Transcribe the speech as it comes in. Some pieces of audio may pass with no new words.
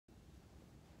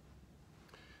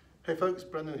Hey folks,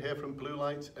 Brendan here from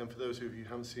Bluelight, and for those of you who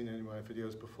haven't seen any of my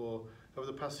videos before, over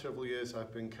the past several years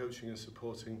I've been coaching and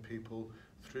supporting people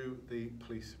through the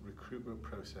police recruitment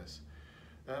process.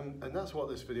 And that's what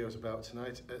this video is about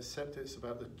tonight, except it's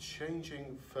about the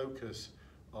changing focus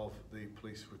of the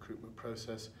police recruitment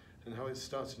process and how it's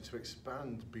starting to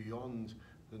expand beyond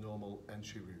the normal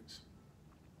entry routes.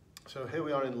 So here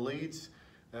we are in Leeds.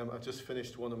 I've just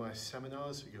finished one of my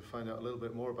seminars. You can find out a little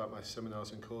bit more about my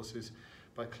seminars and courses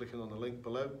by clicking on the link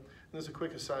below. And there's a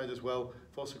quick aside as well,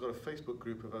 I've also got a Facebook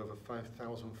group of over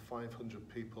 5,500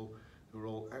 people who are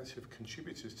all active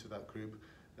contributors to that group.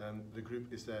 The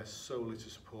group is there solely to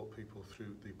support people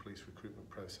through the police recruitment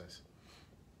process.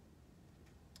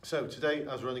 So today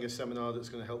I was running a seminar that's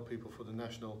going to help people for the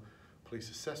National Police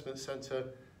Assessment Centre.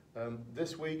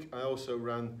 This week I also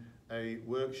ran a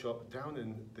workshop down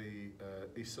in the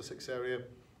East Sussex area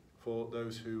for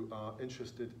those who are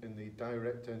interested in the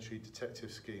direct entry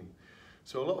detective scheme.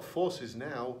 So a lot of forces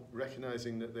now,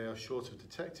 recognising that they are short of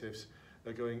detectives,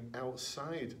 are going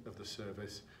outside of the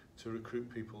service to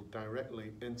recruit people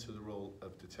directly into the role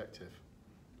of detective.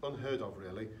 Unheard of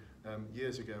really.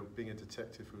 Years ago, being a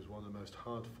detective was one of the most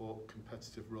hard-fought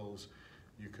competitive roles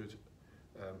you could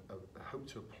hope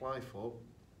to apply for,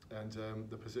 and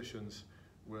the positions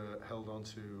were held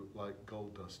onto like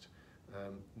gold dust.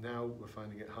 Now we're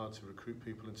finding it hard to recruit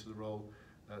people into the role.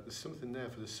 There's something there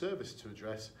for the service to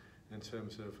address in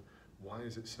terms of why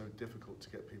is it so difficult to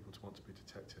get people to want to be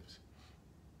detectives.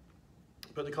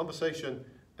 But the conversation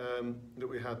that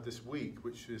we had this week,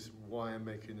 which is why I'm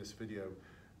making this video,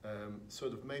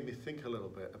 sort of made me think a little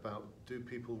bit about, do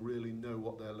people really know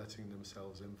what they're letting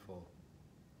themselves in for?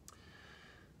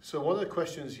 So one of the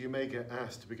questions you may get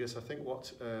asked, because I think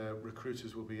what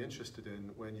recruiters will be interested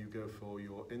in when you go for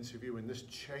your interview, and this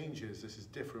changes, this is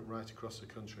different right across the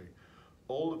country.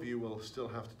 All of you will still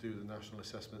have to do the National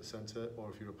Assessment Centre,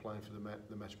 or if you're applying for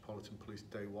the Metropolitan Police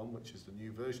Day 1, which is the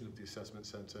new version of the Assessment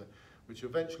Centre, which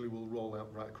eventually will roll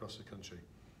out right across the country.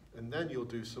 And then you'll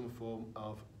do some form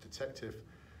of detective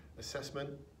assessment.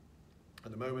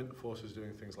 At the moment, the force is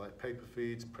doing things like paper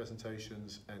feeds,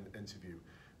 presentations, and interview.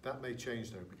 That may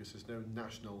change though, because there's no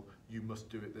national, you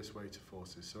must do it this way to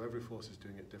forces. So every force is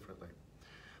doing it differently.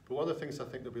 But one of the things I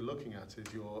think they'll be looking at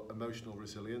is your emotional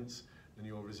resilience and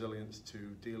your resilience to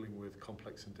dealing with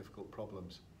complex and difficult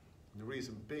problems. And the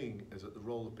reason being is that the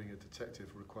role of being a detective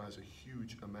requires a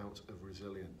huge amount of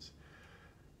resilience.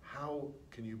 How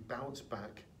can you bounce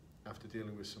back after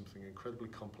dealing with something incredibly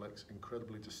complex,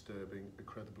 incredibly disturbing,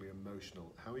 incredibly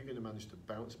emotional? How are you going to manage to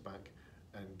bounce back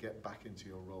and get back into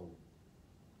your role?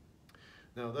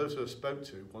 Now, those who I've spoke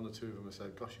to, one or two of them have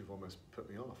said, gosh, you've almost put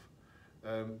me off.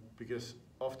 Because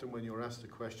often when you're asked the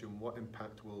question, what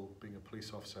impact will being a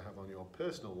police officer have on your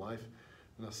personal life?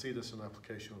 And I see this on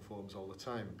application forms all the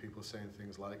time. People saying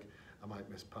things like, I might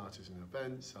miss parties and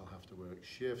events, I'll have to work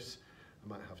shifts, I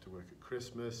might have to work at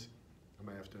Christmas, I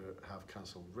may have to have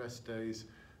cancelled rest days.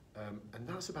 And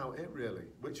that's about it really,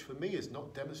 which for me is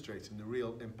not demonstrating the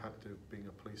real impact of being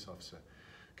a police officer.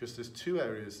 Because there's two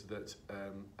areas that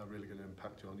are really going to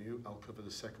impact on you. I'll cover the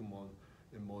second one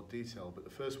in more detail, but the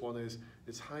first one is,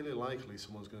 it's highly likely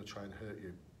someone's going to try and hurt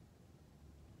you.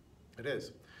 It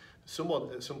is.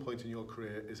 Someone at some point in your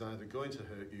career is either going to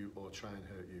hurt you or try and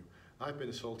hurt you. I've been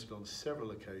assaulted on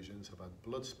several occasions. I've had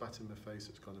blood spat in my face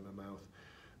that's gone in my mouth.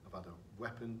 I've had a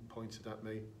weapon pointed at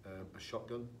me, a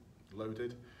shotgun,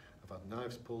 loaded. I've had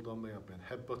knives pulled on me. I've been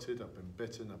headbutted, I've been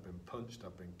bitten, I've been punched,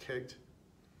 I've been kicked.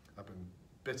 I've been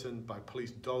bitten by police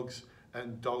dogs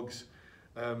and dogs.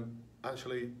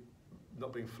 Actually,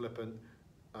 not being flippant,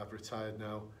 I've retired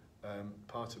now.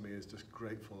 Part of me is just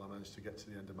grateful I managed to get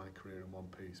to the end of my career in one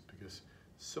piece, because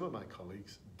some of my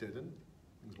colleagues didn't.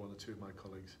 There's one or two of my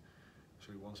colleagues,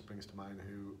 actually one springs to mind,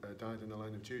 who died in the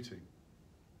line of duty,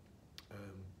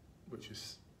 which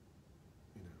is,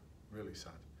 really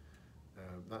sad.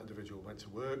 That individual went to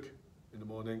work in the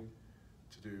morning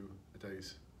to do a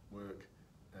day's work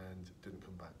and didn't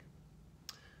come back.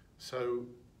 So,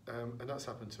 and that's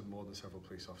happened to more than several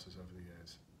police officers over the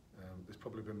years. There's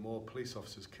probably been more police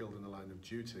officers killed in the line of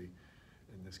duty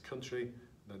in this country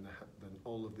than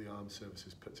all of the armed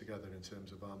services put together in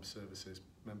terms of armed services,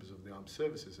 members of the armed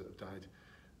services that have died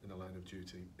in the line of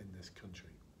duty in this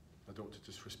country. I don't want to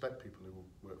disrespect people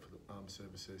who work for the armed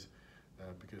services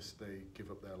because they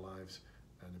give up their lives,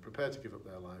 and they're prepared to give up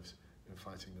their lives in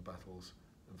fighting the battles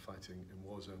and fighting in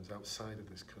war zones outside of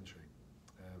this country.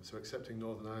 So accepting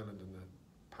Northern Ireland and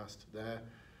the past there,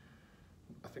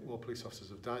 I think more police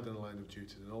officers have died in the line of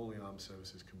duty than all the armed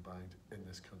services combined in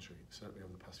this country, certainly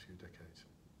over the past few decades.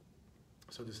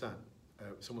 So there's that.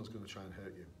 Someone's going to try and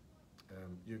hurt you.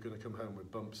 You're going to come home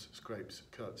with bumps, scrapes,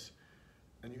 cuts,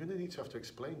 and you're going to have to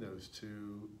explain those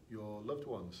to your loved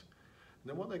ones. And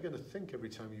then what they're going to think every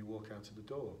time you walk out of the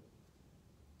door.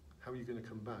 How are you going to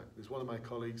come back? There's one of my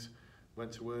colleagues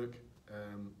went to work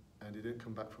and he didn't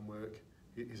come back from work.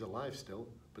 He's alive still,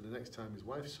 but the next time his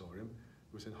wife saw him,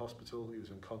 he was in hospital, he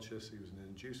was unconscious, he was in an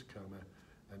induced coma,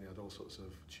 and he had all sorts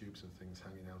of tubes and things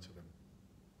hanging out of him.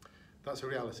 That's a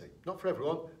reality. Not for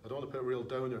everyone. I don't want to put a real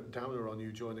downer on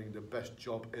you joining the best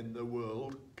job in the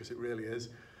world, because it really is,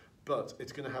 but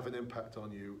it's going to have an impact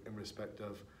on you in respect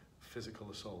of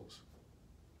physical assaults.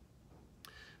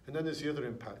 And then there's the other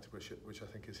impact, which I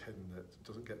think is hidden, that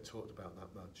doesn't get talked about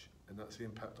that much, and that's the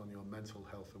impact on your mental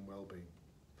health and well-being.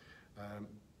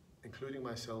 Including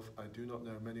myself, I do not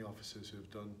know many officers who have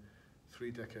done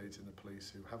 3 decades in the police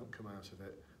who haven't come out of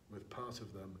it with part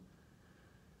of them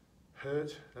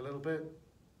hurt a little bit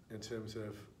in terms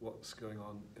of what's going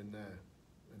on in there,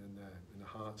 and in the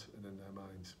heart and in their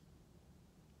minds.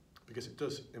 Because it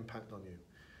does impact on you.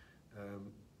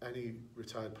 Any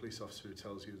retired police officer who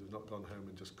tells you they've not gone home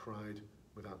and just cried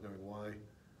without knowing why,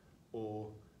 or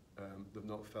they've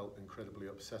not felt incredibly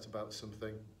upset about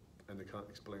something and they can't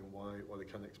explain why, or they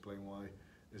can't explain why,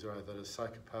 is either a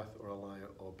psychopath or a liar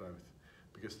or both,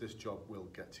 because this job will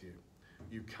get to you.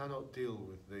 You cannot deal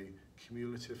with the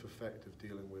cumulative effect of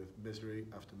dealing with misery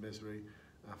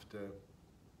after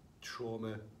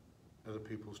trauma, other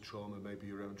people's trauma, maybe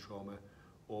your own trauma,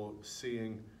 or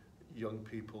seeing young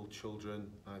people,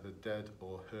 children, either dead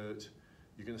or hurt.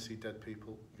 You're going to see dead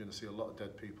people, you're going to see a lot of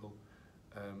dead people,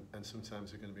 and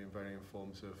sometimes they're going to be in varying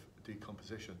forms of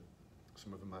decomposition.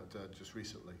 Some of them might have died just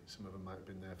recently, some of them might have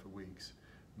been there for weeks,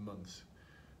 months.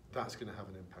 That's going to have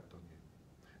an impact on you.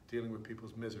 Dealing with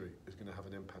people's misery is going to have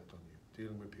an impact on you.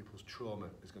 Dealing with people's trauma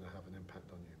is going to have an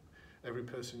impact on you. Every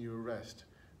person you arrest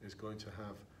is going to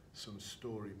have some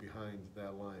story behind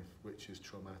their life which is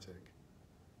traumatic.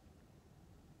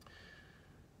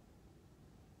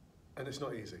 And it's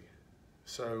not easy.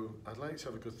 So I'd like you to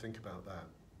have a good think about that.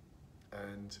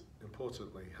 And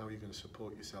importantly, how are you going to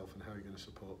support yourself and how are you going to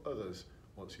support others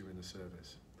once you're in the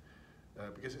service?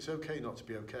 Because it's okay not to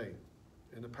be okay.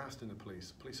 In the past in the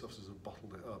police officers have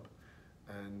bottled it up,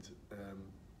 and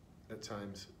at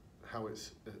times how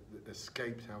it's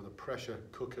escaped, how the pressure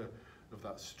cooker of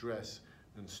that stress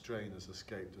and strain has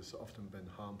escaped has often been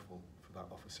harmful for that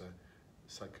officer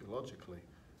psychologically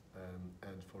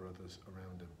and for others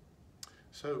around him.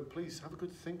 So please have a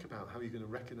good think about how you're going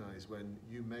to recognise when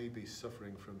you may be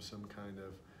suffering from some kind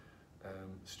of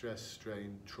stress,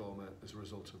 strain, trauma as a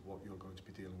result of what you're going to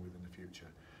be dealing with in the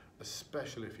future,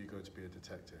 especially if you're going to be a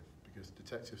detective, because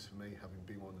detectives, for me, having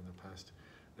been one in the past,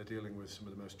 are dealing with some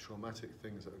of the most traumatic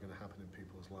things that are going to happen in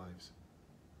people's lives.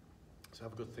 So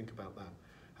have a good think about that.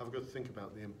 Have a good think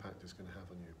about the impact it's going to have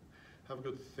on you. Have a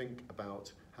good think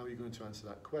about how you're going to answer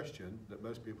that question that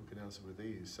most people can answer with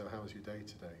ease. So how was your day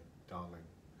today, darling?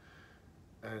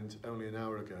 And only an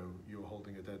hour ago, you were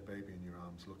holding a dead baby in your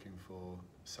arms, looking for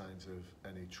signs of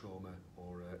any trauma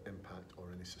or impact or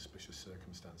any suspicious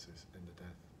circumstances in the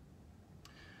death.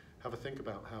 Have a think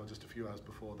about how just a few hours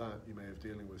before that, you may have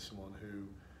dealing with someone who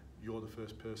you're the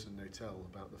first person they tell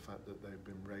about the fact that they've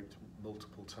been raped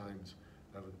multiple times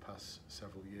over the past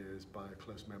several years by a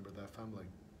close member of their family.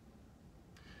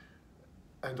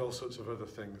 And all sorts of other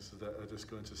things that are just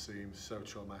going to seem so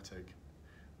traumatic.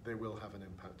 They will have an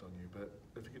impact on you, but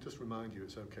if you could just remind you,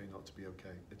 it's okay not to be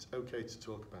okay. It's okay to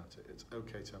talk about it. It's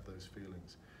okay to have those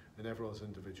feelings. And everyone's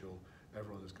individual.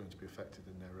 Everyone is going to be affected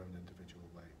in their own individual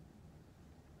way.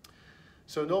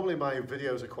 So normally my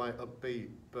videos are quite upbeat,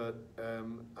 but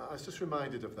I was just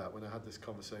reminded of that when I had this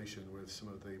conversation with some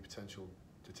of the potential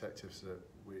detectives that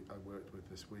I worked with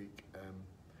this week.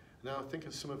 Now I think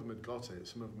some of them had got it,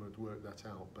 some of them had worked that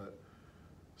out, but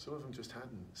some of them just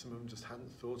hadn't. Some of them just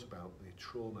hadn't thought about the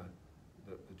trauma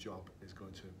that the job is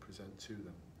going to present to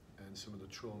them, and some of the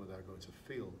trauma they're going to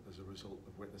feel as a result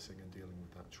of witnessing and dealing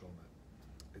with that trauma.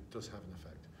 It does have an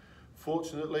effect.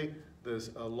 Fortunately, there's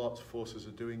a lot forces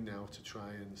are doing now to try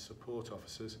and support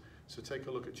officers. So take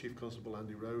a look at Chief Constable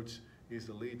Andy Rhodes. He's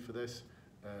the lead for this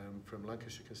from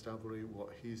Lancashire Constabulary, what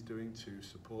he's doing to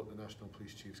support the National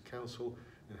Police Chiefs Council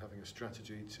in having a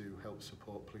strategy to help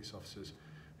support police officers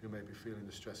who may be feeling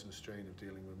the stress and strain of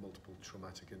dealing with multiple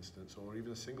traumatic incidents or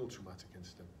even a single traumatic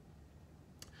incident.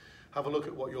 Have a look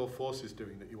at what your force is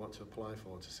doing that you want to apply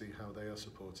for to see how they are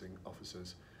supporting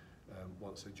officers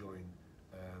once they join.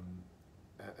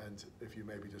 And if you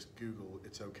maybe just Google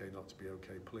 "it's okay not to be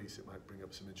okay police," it might bring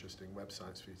up some interesting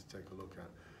websites for you to take a look at.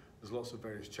 There's lots of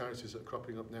various charities that are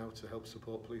cropping up now to help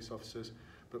support police officers,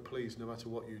 but please, no matter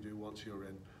what you do once you're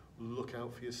in, look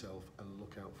out for yourself and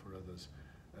look out for others.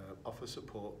 programs offer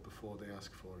support before they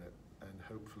ask for it, and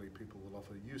hopefully people will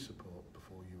offer you support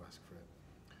before you ask for it.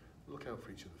 Look out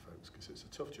for each other, folks, because it's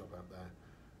a tough job out there,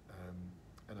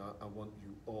 and I want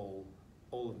you all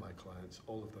of my clients,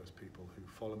 all of those people who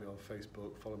follow me on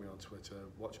Facebook, follow me on Twitter,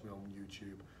 watch me on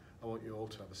YouTube, I want you all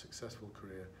to have a successful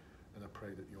career, and I pray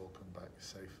that you all come back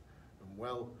safe and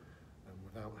well and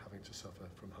without having to suffer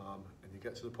from harm, and you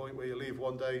get to the point where you leave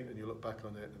one day and you look back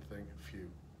on it and think, phew.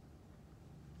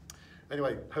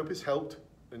 Anyway, hope it's helped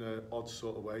in an odd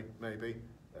sort of way, maybe.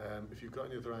 If you've got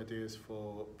any other ideas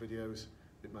for videos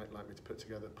you might like me to put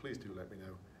together, please do let me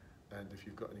know. And if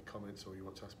you've got any comments or you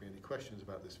want to ask me any questions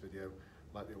about this video,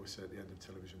 like they always say at the end of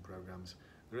television programs,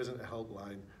 there isn't a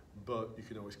helpline, but you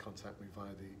can always contact me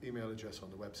via the email address on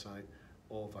the website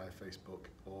or via Facebook,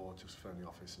 or just phone the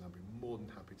office, and I'll be more than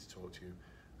happy to talk to you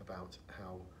about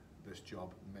how this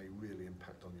job may really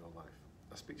impact on your life.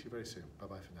 I'll speak to you very soon.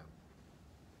 Bye-bye for now.